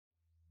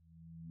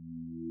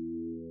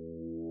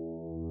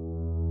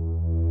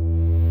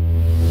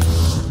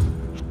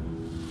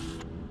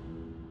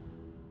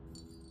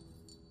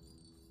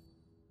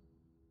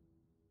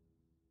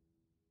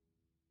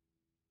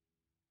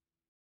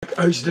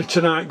How's the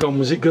tonight gone?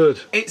 Was it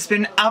good? It's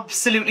been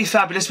absolutely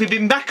fabulous. We've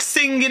been back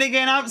singing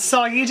again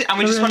outside, and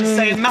we just want to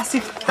say a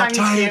massive thank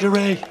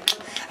you.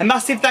 A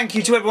massive thank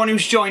you to everyone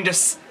who's joined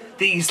us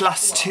these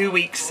last 2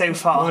 weeks so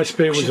far. My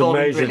spirit was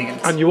amazing.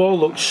 And you all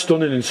looked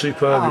stunning and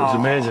superb. It was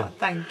amazing.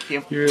 Thank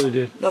you. You really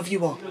did. Love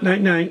you all.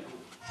 Night night.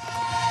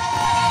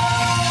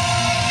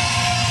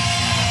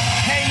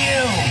 Hey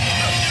you!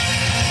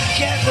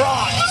 Get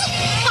rocked!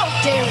 How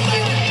dare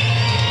you!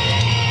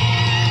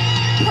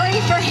 Pray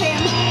for him!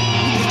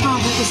 The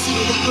Father, the Son,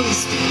 and the Holy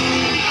Spirit.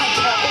 I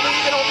can't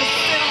believe it all this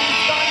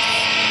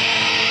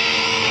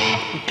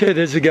film. Okay,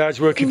 there's the guys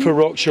working for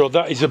Rock Show.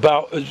 That is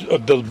about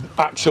the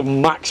actual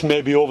max,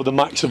 maybe over the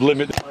max of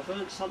limit. I've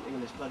learned something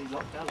in this bloody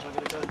lockdown, so I'm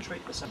going to go and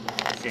treat myself.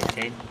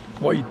 Sitting.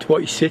 What are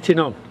you sitting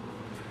on?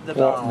 The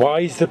bar.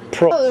 Why is the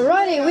prop?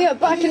 Alrighty, we are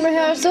back in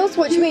rehearsals,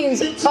 which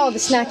means all the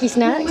snacky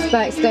snacks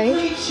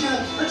backstage.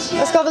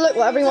 Let's go have a look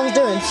what everyone's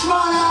doing.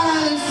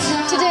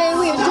 Today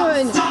we are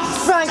doing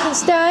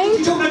Frankenstein.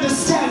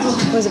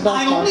 Where's the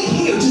bus bar?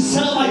 Here to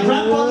sell my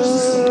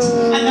grandfather's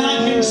and then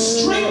I'm heading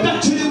straight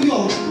back to New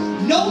York.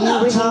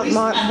 No We have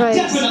Mark Price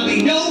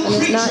definitely no in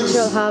his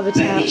natural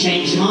habitat.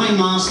 Change my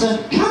master.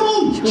 Come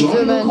on,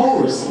 join the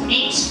chorus.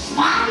 It's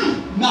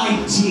fun, my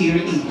dear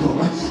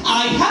Igor.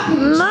 I happen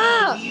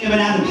to be of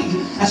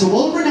anatomy at a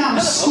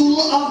world-renowned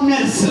school of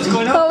medicine.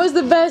 That was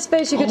the best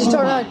face you could just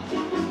turn on.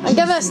 And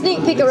give it a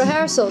sneak peek at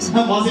rehearsals.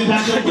 Back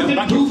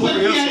in full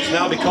rehearsals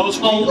now because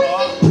we are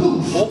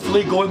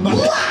hopefully going back.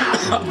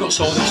 I've got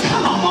so much.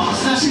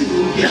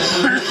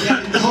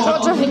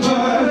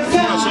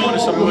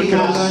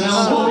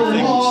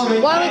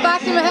 Why are we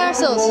back in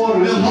rehearsals?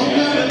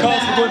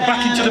 Because we're going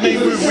back into the main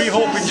room, we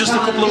hope in just a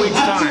couple of weeks'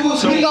 time.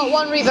 So We've got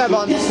one reverb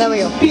on. There we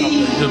go.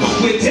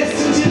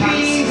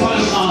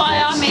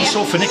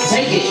 so finicky.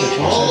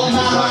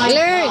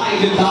 Learn!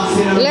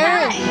 Learn!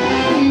 Learn!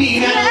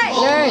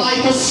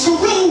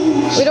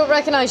 We don't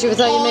recognise you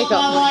without your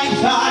makeup.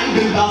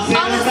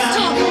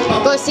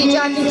 Go see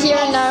Jack and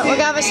Kieran now. We're going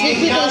to have a sneak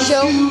peek of the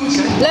show.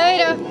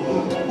 Later!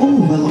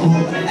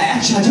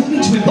 Actually, I don't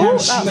need to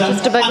embarrass you. That was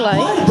just a big lie.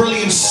 I'm a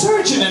brilliant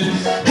surgeon, and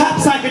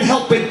perhaps I can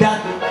help with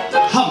that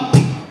hump.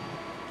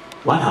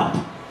 What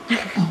hump?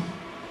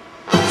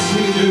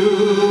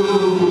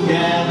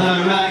 Together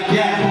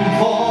again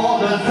for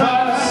the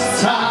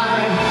first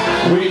time.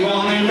 We've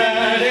only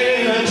met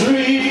in a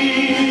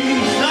dream.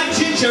 Like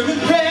Ginger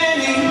and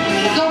Freddy,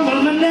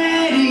 Gumball and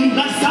Eddie,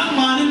 like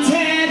someone and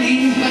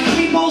Teddy, like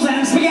meatballs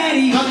and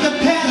spaghetti. But the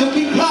pair that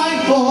we cry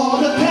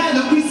for, the pair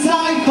that we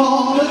sigh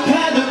for, the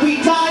pair that we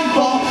die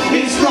for,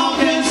 is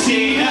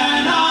Frankenstein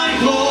and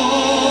Igor.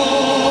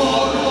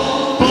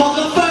 For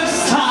the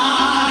first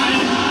time,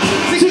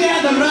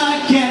 together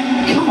again.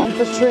 Come on.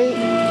 For treat.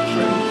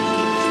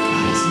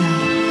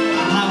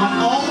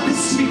 All of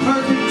this to be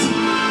perfect.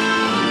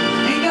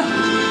 Inga,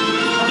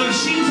 are the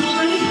machines all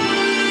ready?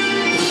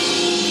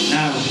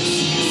 No.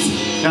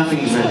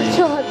 Nothing's ready.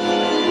 God,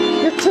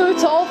 you're too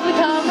tall for the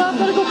camera. I'm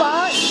gonna go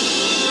back.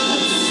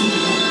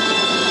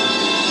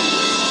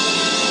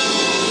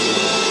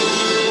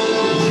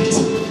 Right.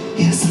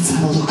 Yes, let's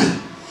have a look.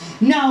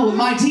 Now,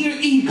 my dear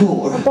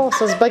Igor. The boss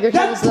has bigger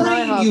That things than I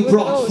brain have. you Look at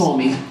brought those. for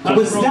me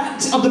was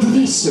that of the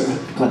professor.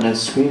 Got no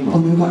screen Oh,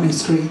 on. no, we've got no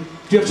screen. Do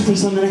you have to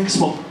press on the next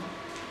one?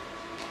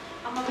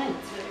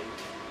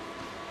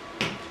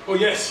 Oh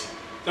yes,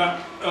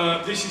 that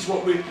this is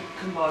what we.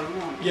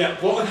 Yeah,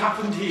 what had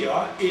happened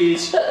here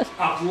is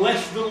I've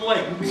left the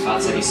length.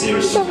 That's any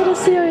serious. Just having a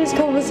serious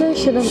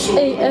conversation in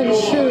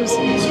 8-inch shoes.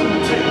 Look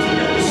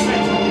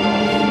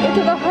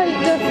at the height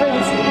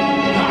difference.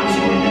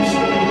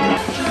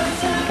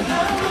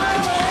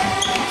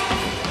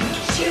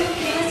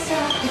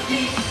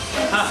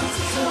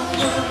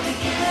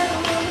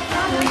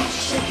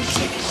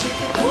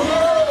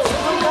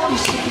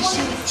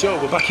 So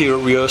we're back here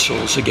at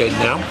rehearsals again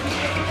now,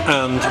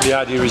 and the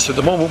idea is at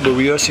the moment we're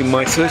rehearsing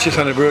my 30th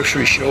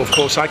anniversary show. Of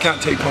course I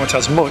can't take part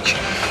as much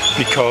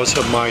because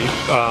of my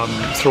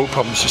throat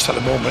problems just at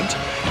the moment.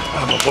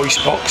 My voice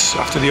box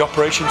after the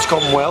operation's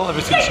gone well,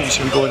 everything seems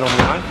to be going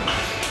online,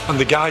 and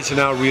the guys are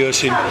now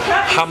rehearsing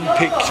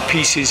hand-picked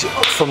pieces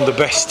from the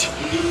best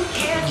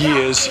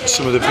years,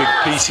 some of the big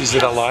pieces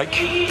that I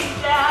like,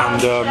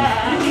 and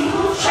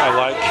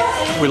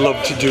we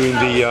loved doing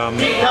the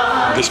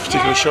this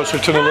particular show, so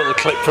we've done a little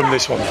clip from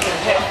this one.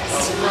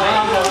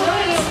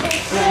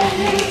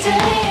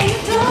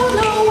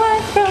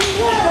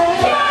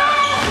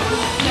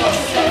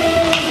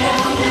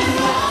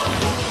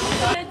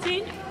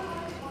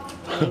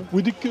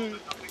 We did good.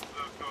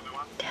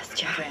 There's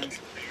Jack.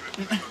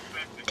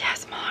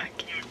 There's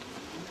Mark.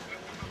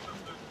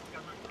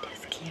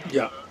 There's Kieran.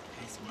 Yeah.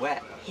 It's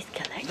wet. He's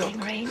collecting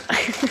rain.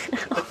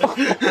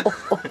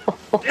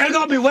 I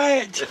gotta be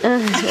wet!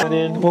 And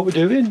then what we're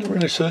doing, we're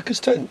in a circus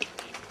tent.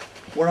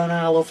 We're on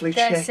our lovely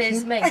This chicken.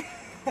 is me.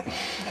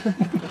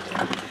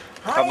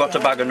 I've got a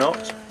bag of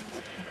nuts.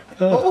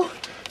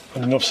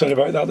 And enough said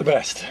about that, the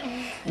best.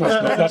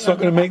 That's not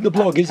going to make the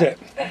blog, is it?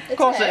 Of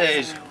course it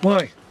is.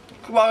 Why?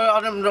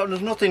 Well,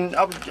 there's nothing.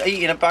 I'm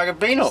eating a bag of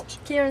peanuts.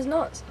 Kieran's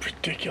nuts.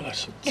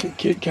 Ridiculous.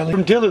 Kelly.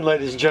 From Dylan,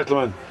 ladies and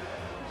gentlemen.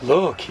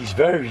 Look, he's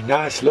very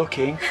nice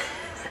looking,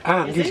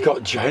 and he's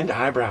got giant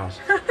eyebrows.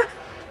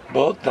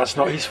 But that's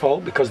not his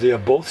fault because they are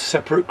both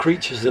separate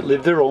creatures that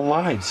live their own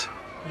lives.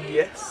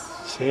 Yes.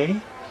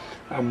 See?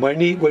 And when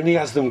he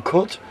has them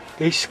cut,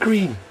 they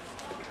scream.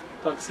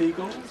 Like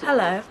seagulls?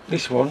 Hello.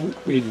 This one,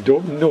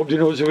 nobody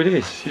knows who it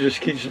is. She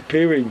just keeps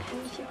appearing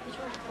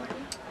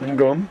and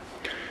gone.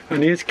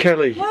 And here's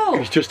Kelly,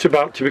 who's just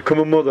about to become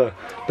a mother.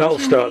 That'll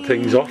start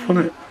things off,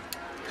 won't it?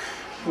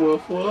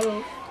 Woof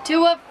woof.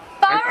 To a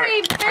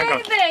furry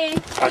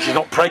baby. She's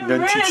not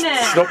pregnant.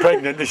 It's not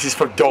pregnant. This is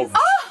for dogs.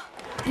 Oh!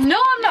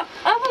 No, I'm not.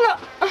 I'm not.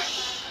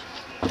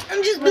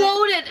 I'm just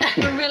bloated.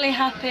 We're really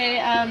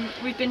happy.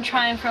 We've been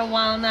trying for a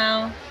while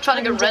now.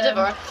 Trying to get rid of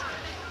her.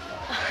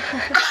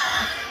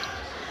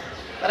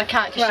 But I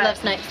can't because she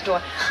lives next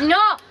door.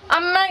 No, I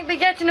might be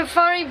getting a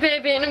furry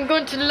baby and I'm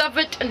going to love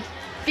it and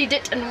feed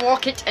it and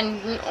walk it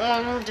and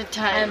all the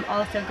time. I'm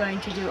also going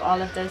to do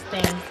all of those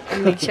things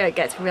and make sure it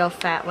gets real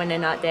fat when they're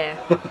not there.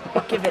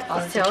 Give it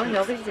all. So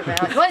nobody's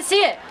around. Do you want to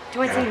see it? Do you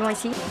want to see it? Do you want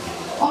to see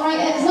it? Alright,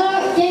 it's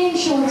now game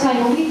show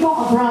time. We've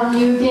got a brand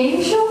new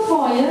game show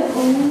for you.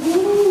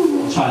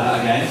 Ooh. Try that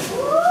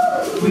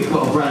again. We've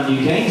got a brand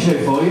new game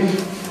show for you.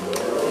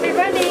 We're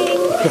running.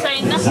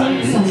 Saying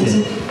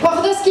nothing. But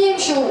for this game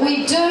show,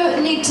 we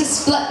do need to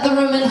split the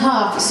room in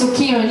half. So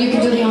Kieran, you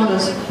can do the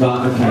honours.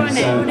 Right,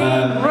 okay, so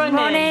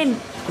Running.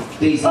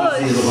 these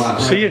lads look like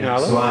See you now.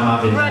 so I'm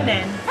having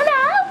Running.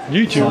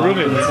 You two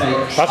running.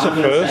 That's a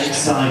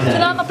first. Can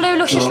I have my blue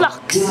luscious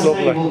locks?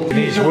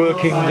 Lovely. He's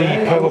working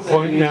the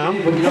PowerPoint now.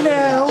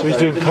 Hello. So he's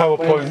doing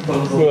PowerPoint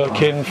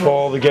working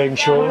for the game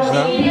shows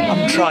now.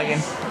 I'm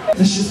trying.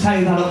 Let's just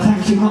play that up.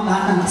 Thank you, not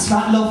that. That's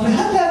right, lovely.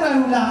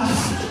 Hello,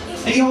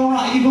 Olaf. Are you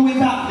alright? Are you going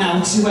back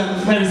now to,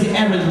 where is it,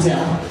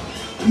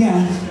 Erindale?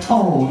 Yeah.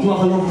 Oh, you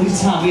have a lovely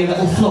time, you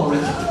little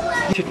Floric.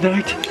 Good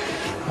night.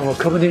 And we're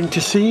coming in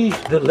to see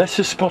the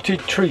lesser spotted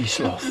tree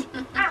sloth.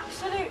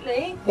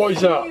 Absolutely. What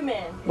is that?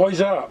 Fuming. What is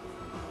that?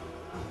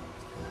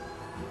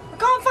 I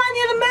can't find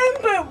the other moon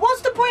boot.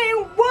 What's the point in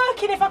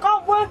working if I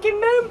can't work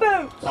in moon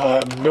boots? I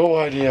have no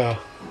idea.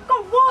 I've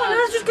got one and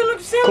that's just going to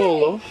look silly. Cool,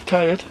 love.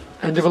 Tired.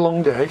 End of a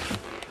long day.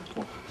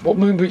 What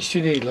moon boots do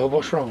you need, love?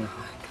 What's wrong?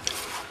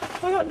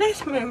 I got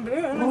this moon boot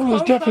and Oh,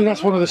 there's definitely,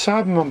 that's one of the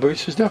Cyberman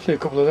boots. There's definitely a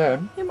couple of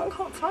them. Yeah, but I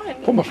can't find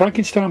it. Put my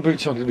Frankenstein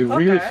boots on. It'll be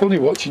really funny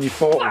watching you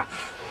fall.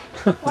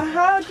 Well,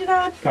 how did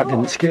I That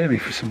didn't scare me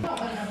for some.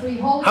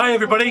 Hi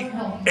everybody,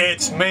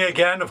 it's me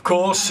again, of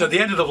course. At the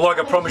end of the vlog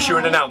I promise you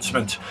an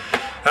announcement.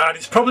 And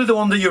it's probably the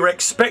one that you're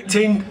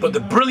expecting, but the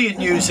brilliant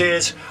news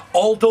is,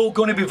 although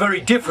going to be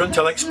very different,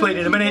 I'll explain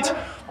in a minute,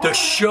 the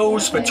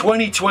shows for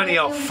 2020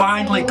 are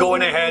finally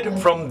going ahead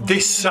from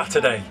this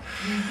Saturday.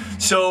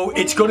 So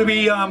it's going to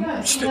be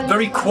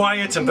very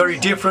quiet and very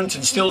different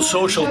and still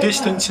social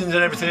distancing and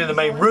everything in the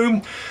main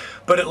room.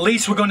 But at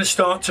least we're going to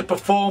start to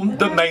perform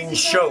the main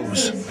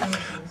shows.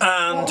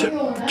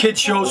 And kids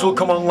shows will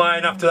come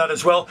online after that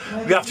as well.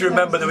 We have to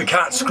remember that we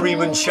can't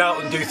scream and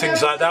shout and do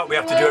things like that. We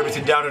have to do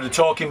everything down at a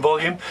talking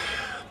volume.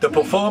 The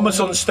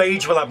performers on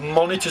stage will have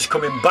monitors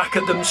coming back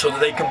at them so that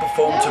they can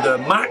perform to their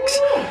max,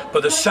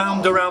 but the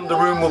sound around the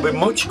room will be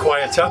much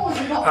quieter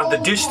and the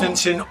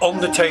distancing on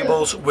the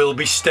tables will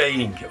be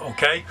staying,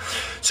 okay?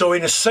 So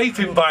in a safe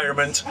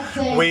environment,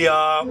 we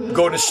are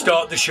going to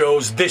start the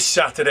shows this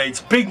Saturday.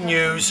 It's big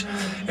news.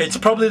 It's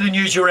probably the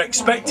news you're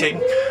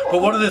expecting, but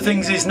one of the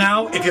things is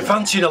now, if you're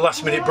fancying a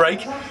last minute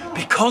break,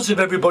 because of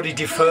everybody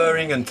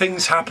deferring and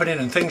things happening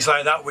and things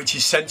like that, which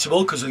is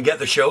sensible because we get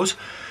the shows,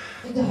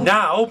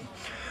 now,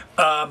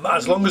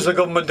 as long as the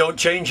government don't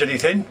change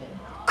anything,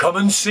 come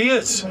and see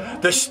us.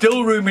 There's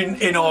still room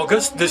in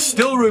August, there's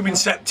still room in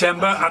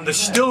September, and there's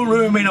still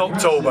room in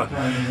October.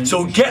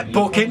 So get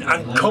booking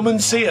and come and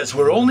see us.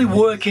 We're only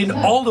working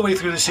all the way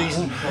through the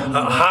season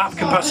at half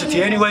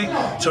capacity anyway,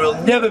 so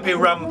it'll never be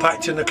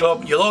ram-packed in the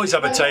club. You'll always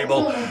have a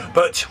table,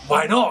 but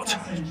why not?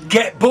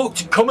 Get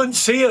booked, come and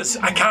see us.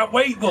 I can't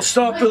wait. We'll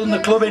start building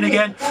the club in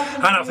again,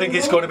 and I think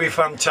it's going to be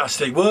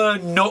fantastic. We're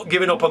not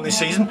giving up on this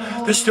season.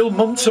 There's still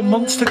months and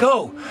months to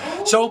go.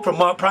 So from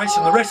Mark Price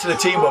and the rest of the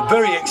team, we're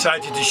very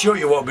excited to show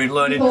you what we've been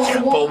learning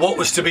for what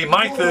was to be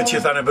my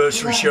 30th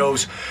anniversary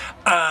shows,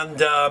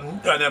 and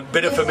a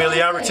bit of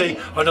familiarity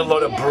and a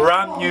lot of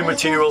brand new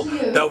material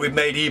that we've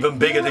made even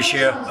bigger this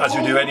year, as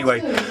we do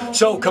anyway.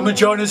 So come and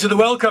join us at the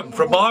welcome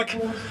from Mark.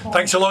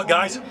 Thanks a lot,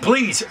 guys.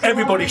 Please,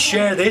 everybody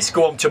share this.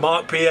 Go on to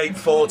Mark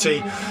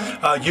P840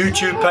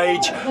 YouTube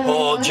page,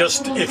 or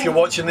just if you're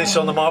watching this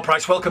on the Mark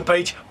Price welcome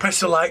page, press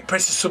the like,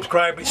 press the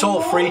subscribe. It's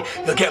all free.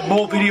 You'll get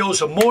more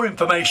videos and more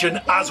information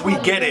as we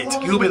get it.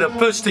 You'll be the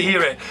first to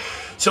hear it.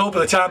 So for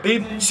the time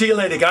being, see you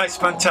later, guys.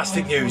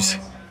 Fantastic news.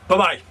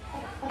 Bye-bye.